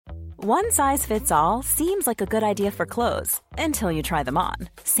One size fits all seems like a good idea for clothes until you try them on.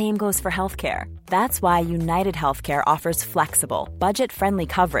 Same goes for healthcare. That's why United Healthcare offers flexible, budget-friendly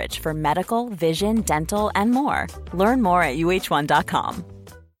coverage for medical, vision, dental, and more. Learn more at uh1.com.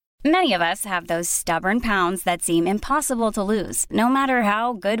 Many of us have those stubborn pounds that seem impossible to lose, no matter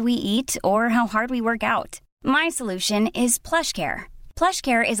how good we eat or how hard we work out. My solution is PlushCare.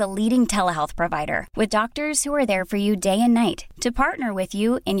 PlushCare is a leading telehealth provider with doctors who are there for you day and night to partner with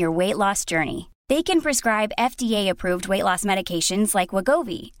you in your weight loss journey. They can prescribe FDA-approved weight loss medications like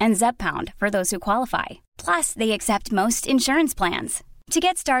Wegovy and Zepbound for those who qualify. Plus, they accept most insurance plans. To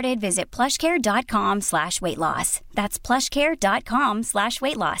get started, visit plushcare.com/weightloss. That's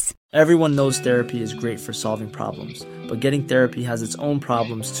plushcare.com/weightloss. Everyone knows therapy is great for solving problems, but getting therapy has its own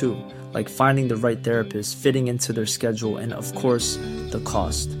problems too, like finding the right therapist, fitting into their schedule, and of course, the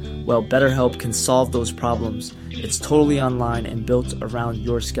cost. Well, BetterHelp can solve those problems. It's totally online and built around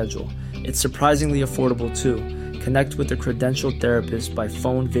your schedule. It's surprisingly affordable too. Connect with a credentialed therapist by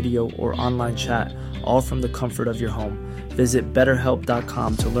phone, video, or online chat, all from the comfort of your home. Visit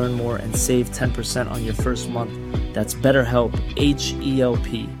BetterHelp.com to learn more and save 10% on your first month. That's BetterHelp,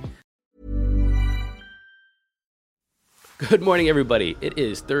 H-E-L-P. Good morning, everybody. It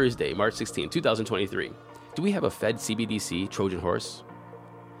is Thursday, March 16, 2023. Do we have a Fed CBDC Trojan horse?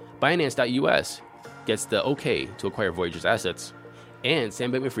 Binance.US gets the okay to acquire Voyager's assets, and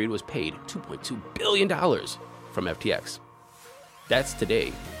Sam Bankman-Fried was paid $2.2 billion from FTX. That's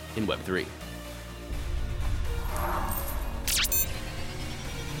today in Web3.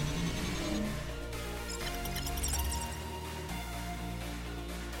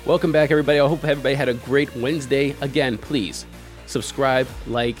 Welcome back, everybody. I hope everybody had a great Wednesday. Again, please subscribe,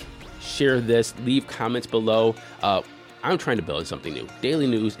 like, share this, leave comments below. I'm trying to build something new. Daily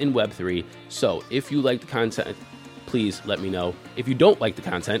news in Web3. So if you like the content, please let me know. If you don't like the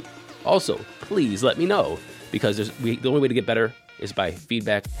content, also, please let me know. Because the only way to get better is by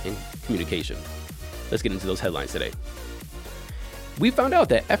feedback and communication. Let's get into those headlines today. We found out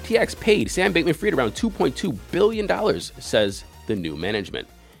that FTX paid Sam Bankman-Fried around $2.2 billion, says the new management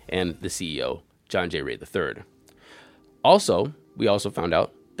and the CEO, John J. Ray III. We also found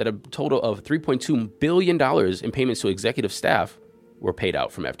out that a total of $3.2 billion in payments to executive staff were paid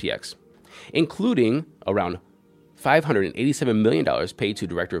out from FTX, including around $587 million paid to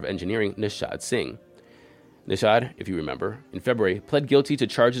Director of Engineering Nishad Singh. Nishad, if you remember, in February, pled guilty to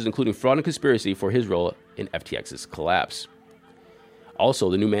charges including fraud and conspiracy for his role in FTX's collapse. Also,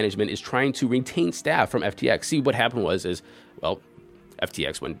 the new management is trying to retain staff from FTX. See, what happened was,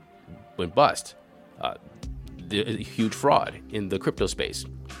 FTX went bust. The huge fraud in the crypto space.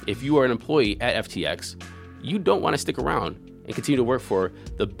 If you are an employee at FTX, you don't want to stick around and continue to work for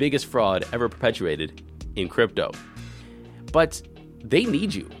the biggest fraud ever perpetuated in crypto. But they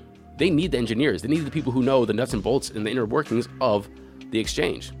need you. They need the engineers. They need the people who know the nuts and bolts and the inner workings of the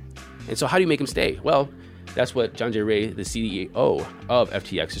exchange. And so how do you make them stay? Well, that's what John J. Ray, the CEO of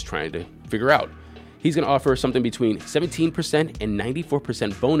FTX, is trying to figure out. He's going to offer something between 17% and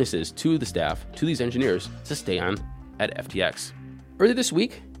 94% bonuses to the staff, to these engineers, to stay on at FTX. Earlier this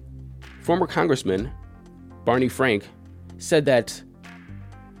week, former Congressman Barney Frank said that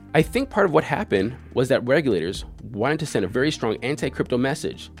I think part of what happened was that regulators wanted to send a very strong anti-crypto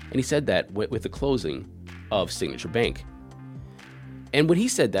message. And he said that with the closing of Signature Bank. And when he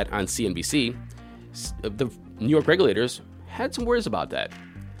said that on CNBC, the New York regulators had some words about that.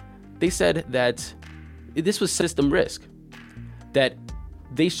 They said that this was system risk, that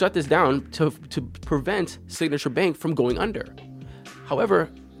they shut this down to prevent Signature Bank from going under. However,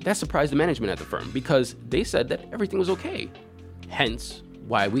 that surprised the management at the firm because they said that everything was okay. Hence,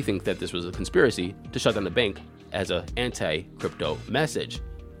 why we think that this was a conspiracy to shut down the bank as an anti-crypto message.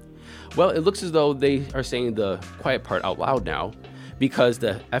 Well, it looks as though they are saying the quiet part out loud now because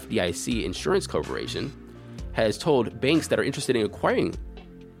the FDIC Insurance Corporation has told banks that are interested in acquiring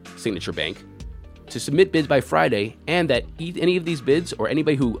Signature Bank to submit bids by Friday, and that any of these bids or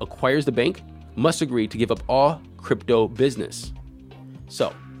anybody who acquires the bank must agree to give up all crypto business.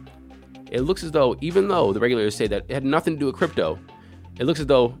 So it looks as though, even though the regulators say that it had nothing to do with crypto, it looks as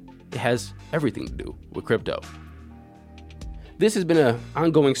though it has everything to do with crypto. This has been an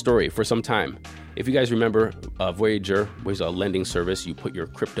ongoing story for some time. If you guys remember, Voyager was a lending service. You put your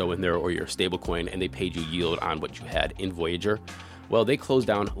crypto in there or your stablecoin, and they paid you yield on what you had in Voyager. Well, they closed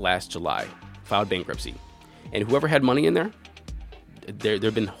down last July, filed bankruptcy. And whoever had money in there,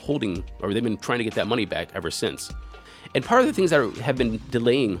 they've been holding, or they've been trying to get that money back ever since. And part of the things that have been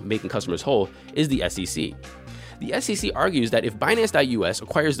delaying making customers whole is the SEC. The SEC argues that if Binance.US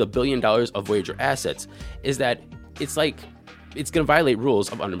acquires the $1 billion of Voyager assets, is that it's like it's going to violate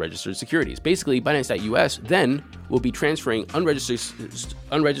rules of unregistered securities. Basically, Binance.us then will be transferring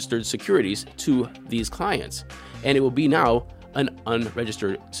unregistered securities to these clients, and it will be now an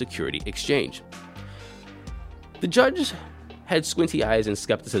unregistered security exchange. The judge had squinty eyes and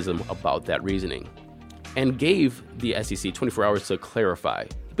skepticism about that reasoning and gave the SEC 24 hours to clarify.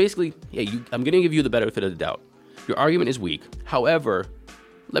 Basically, I'm going to give you the benefit of the doubt. Your argument is weak. However,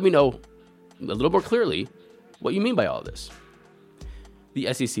 let me know a little more clearly what you mean by all this.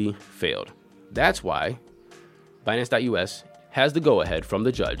 The SEC failed. That's why Binance.us has the go-ahead from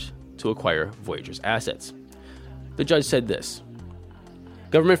the judge to acquire Voyager's assets. The judge said this: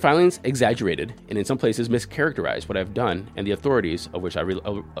 government filings exaggerated and in some places mischaracterized what I've done and the authorities of which I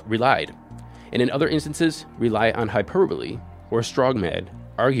relied, and in other instances rely on hyperbole or strongman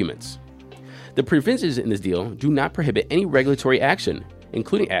arguments. The provisions in this deal do not prohibit any regulatory action,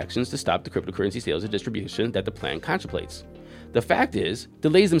 including actions to stop the cryptocurrency sales and distribution that the plan contemplates. The fact is,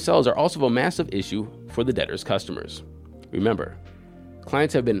 delays themselves are also a massive issue for the debtor's customers. Remember,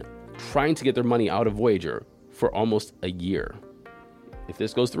 clients have been trying to get their money out of Voyager for almost a year. If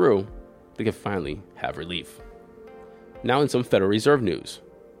this goes through, they can finally have relief. Now in some Federal Reserve news.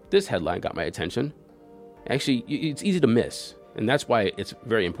 This headline got my attention. Actually, it's easy to miss, and that's why it's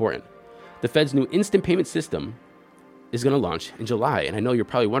very important. The Fed's new instant payment system is going to launch in July, and I know you're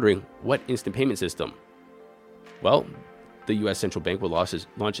probably wondering, what instant payment system? Well, the U.S. Central Bank will launch its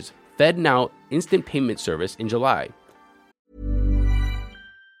FedNow instant payment service in July.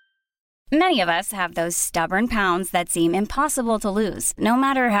 Many of us have those stubborn pounds that seem impossible to lose, no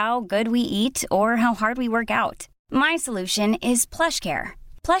matter how good we eat or how hard we work out. My solution is PlushCare.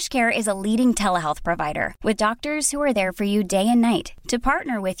 PlushCare is a leading telehealth provider with doctors who are there for you day and night to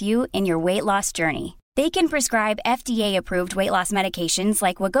partner with you in your weight loss journey. They can prescribe FDA-approved weight loss medications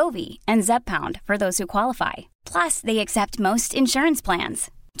like Wegovy and Zepbound for those who qualify. Plus, they accept most insurance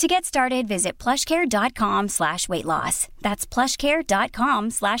plans. To get started, visit plushcare.com/weightloss. That's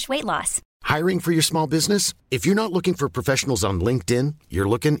plushcare.com/weightloss. Hiring for your small business? If you're not looking for professionals on LinkedIn, you're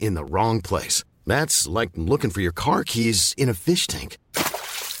looking in the wrong place. That's like looking for your car keys in a fish tank.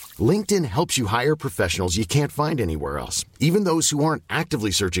 LinkedIn helps you hire professionals you can't find anywhere else, even those who aren't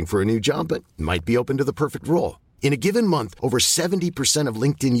actively searching for a new job but might be open to the perfect role. In a given month, over 70% of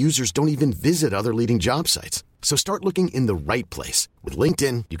LinkedIn users don't even visit other leading job sites. So start looking in the right place. With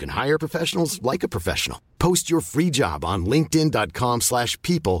LinkedIn, you can hire professionals like a professional. Post your free job on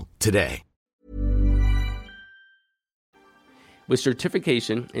linkedin.com/people today. With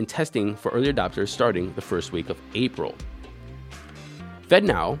certification and testing for early adopters starting the first week of April.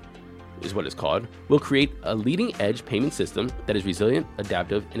 FedNow is what it's called, will create a leading-edge payment system that is resilient,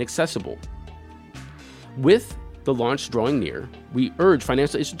 adaptive, and accessible. With the launch drawing near, we urge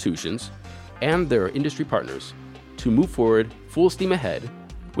financial institutions and their industry partners to move forward full steam ahead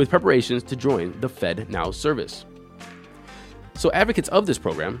with preparations to join the FedNow service. So advocates of this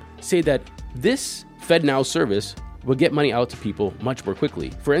program say that this FedNow service will get money out to people much more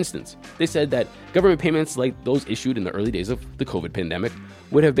quickly. For instance, they said that government payments like those issued in the early days of the COVID pandemic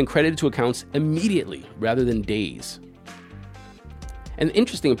would have been credited to accounts immediately rather than days. And the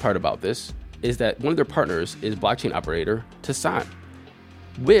interesting part about this is that one of their partners is blockchain operator Trojan,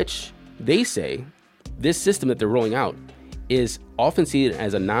 which they say this system that they're rolling out is often seen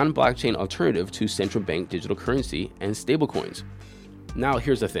as a non-blockchain alternative to central bank digital currency and stablecoins. Now,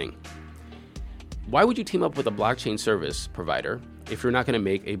 here's the thing. Why would you team up with a blockchain service provider if you're not going to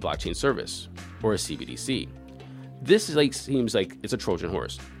make a blockchain service or a CBDC? This seems like it's a Trojan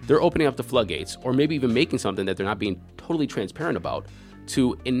horse. They're opening up the floodgates, or maybe even making something that they're not being totally transparent about,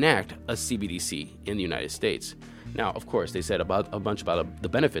 to enact a CBDC in the United States. Now, of course, they said a bunch about the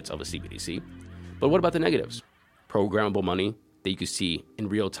benefits of a CBDC, but what about the negatives? Programmable money that you can see in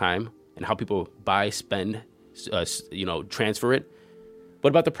real time and how people buy, spend, transfer it. What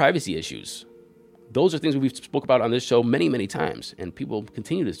about the privacy issues? Those are things we've spoke about on this show many, many times, and people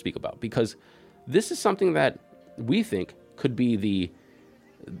continue to speak about, because this is something that we think could be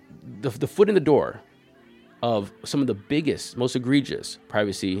the foot in the door of some of the biggest, most egregious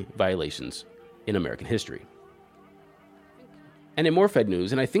privacy violations in American history. And in more Fed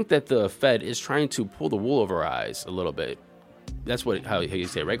news, and I think that the Fed is trying to pull the wool over our eyes a little bit. That's how you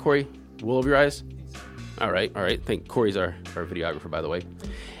say it, right, Corey? Wool over your eyes? All right. Thank Corey's our videographer, by the way.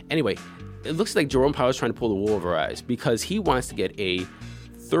 Anyway, it looks like Jerome Powell is trying to pull the wool over our eyes because he wants to get a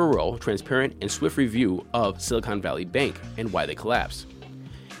thorough, transparent, and swift review of Silicon Valley Bank and why they collapsed.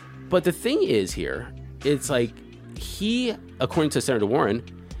 But the thing is here, it's like he, according to Senator Warren,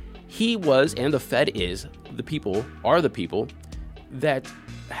 he was, and the Fed is, are the people that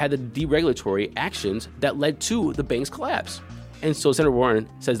had the deregulatory actions that led to the bank's collapse. And so Senator Warren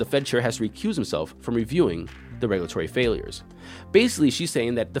says the Fed chair has to recuse himself from reviewing the regulatory failures. Basically, she's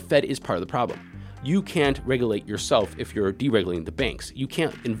saying that the Fed is part of the problem. You can't regulate yourself if you're deregulating the banks. You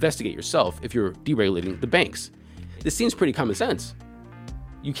can't investigate yourself if you're deregulating the banks. This seems pretty common sense.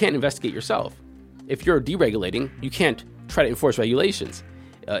 You can't investigate yourself. If you're deregulating, you can't try to enforce regulations.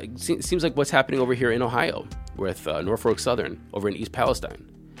 It seems like what's happening over here in Ohio with Norfolk Southern over in East Palestine.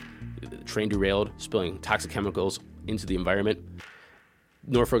 The train derailed, spilling toxic chemicals into the environment.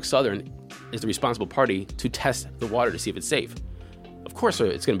 Norfolk Southern is the responsible party to test the water to see if it's safe. Of course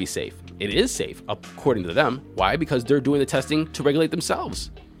it's going to be safe. It is safe, according to them. Why? Because they're doing the testing to regulate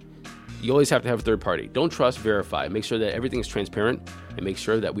themselves. You always have to have a third party. Don't trust, verify. Make sure that everything is transparent and make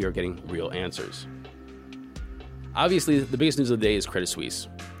sure that we are getting real answers. Obviously, the biggest news of the day is Credit Suisse.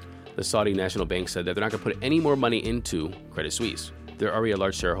 The Saudi National Bank said that they're not going to put any more money into Credit Suisse. They're already a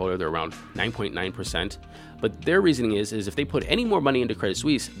large shareholder. They're around 9.9%. But their reasoning is if they put any more money into Credit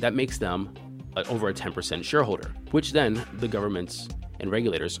Suisse, that makes them over a 10% shareholder, which then the governments and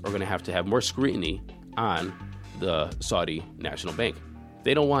regulators are going to have more scrutiny on the Saudi National Bank.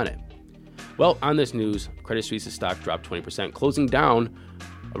 They don't want it. Well, on this news, Credit Suisse's stock dropped 20%, closing down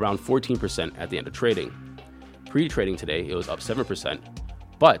around 14% at the end of trading. Pre-trading today, it was up 7%,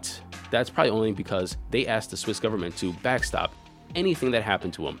 but that's probably only because they asked the Swiss government to backstop anything that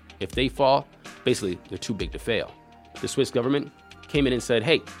happened to them. If they fall, basically, they're too big to fail. The Swiss government came in and said,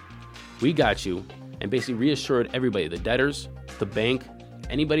 hey, we got you, and basically reassured everybody, the debtors, the bank,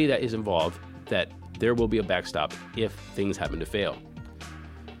 anybody that is involved, that there will be a backstop if things happen to fail.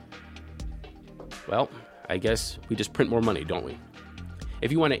 Well, I guess we just print more money, don't we?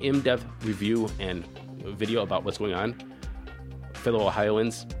 If you want an in-depth review and video about what's going on, fellow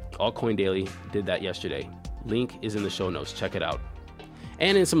Ohioans, Altcoin Daily did that yesterday. Link is in the show notes. Check it out.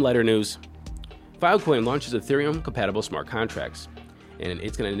 And in some lighter news, Filecoin launches Ethereum-compatible smart contracts, and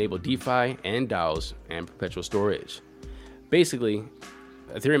it's going to enable DeFi and DAOs and perpetual storage. Basically,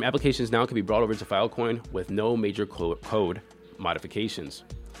 Ethereum applications now can be brought over to Filecoin with no major code modifications.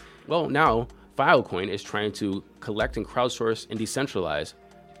 Well, now Filecoin is trying to collect and crowdsource and decentralize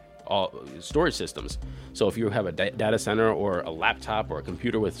all storage systems. So if you have a data center or a laptop or a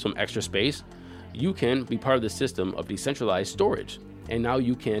computer with some extra space, you can be part of the system of decentralized storage. And now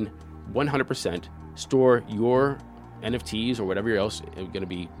you can 100% store your NFTs or whatever else you're going to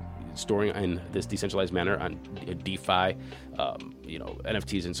be storing in this decentralized manner on DeFi,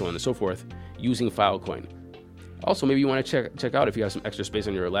 NFTs and so on and so forth using Filecoin. Also, maybe you want to check out if you have some extra space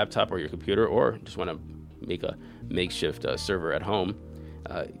on your laptop or your computer, or just want to make a makeshift server at home.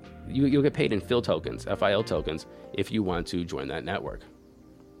 You'll get paid in FIL tokens, if you want to join that network.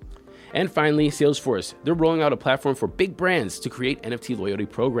 And finally, Salesforce. They're rolling out a platform for big brands to create NFT loyalty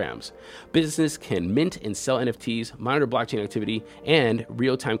programs. Businesses can mint and sell NFTs, monitor blockchain activity, and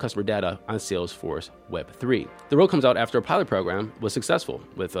real-time customer data on Salesforce Web3. The roll comes out after a pilot program was successful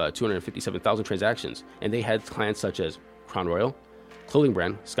with 257,000 transactions, and they had clients such as Crown Royal, clothing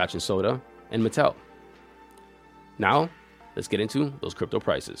brand Scotch & Soda, and Mattel. Now, let's get into those crypto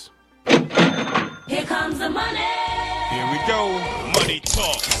prices. Here comes the money. Here we go. Money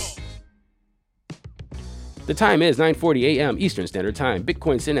talk. The time is 9:40 a.m. Eastern Standard Time.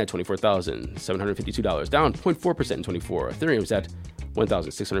 Bitcoin's in at $24,752, down 0.4% in 24. Ethereum's at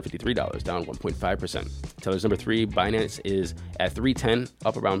 $1,653, down 1.5%. Tether's number 3. Binance is at 310,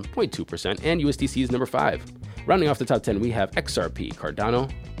 up around 0.2%. And USDC is number 5. Rounding off the top 10, we have XRP, Cardano,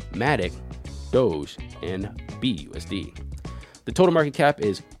 Matic, Doge, and BUSD. The total market cap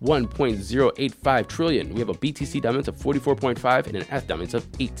is $1.085 trillion. We have a BTC dominance of 44.5 and an ETH dominance of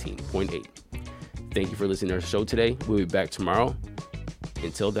 18.8. Thank you for listening to our show today. We'll be back tomorrow.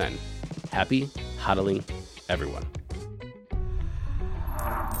 Until then, happy hodling, everyone.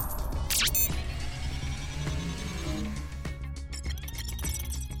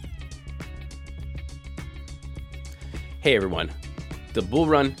 Hey everyone, the bull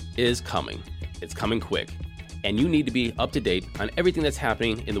run is coming. It's coming quick. And you need to be up to date on everything that's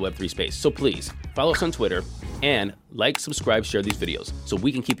happening in the Web3 space. So please follow us on Twitter and like, subscribe, share these videos so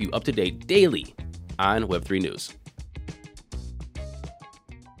we can keep you up to date daily on Web3 News.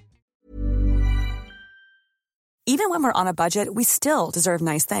 Even when we're on a budget, we still deserve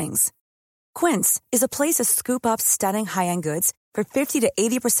nice things. Quince is a place to scoop up stunning high-end goods for 50 to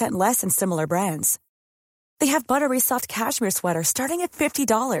 80% less than similar brands. They have buttery soft cashmere sweaters starting at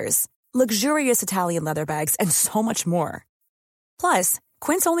 $50, luxurious Italian leather bags, and so much more. Plus,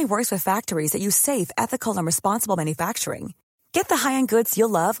 Quince only works with factories that use safe, ethical, and responsible manufacturing. Get the high-end goods you'll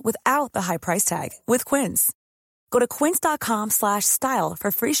love without the high price tag with Quince. Go to quince.com/style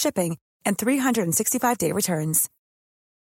for free shipping and 365-day returns.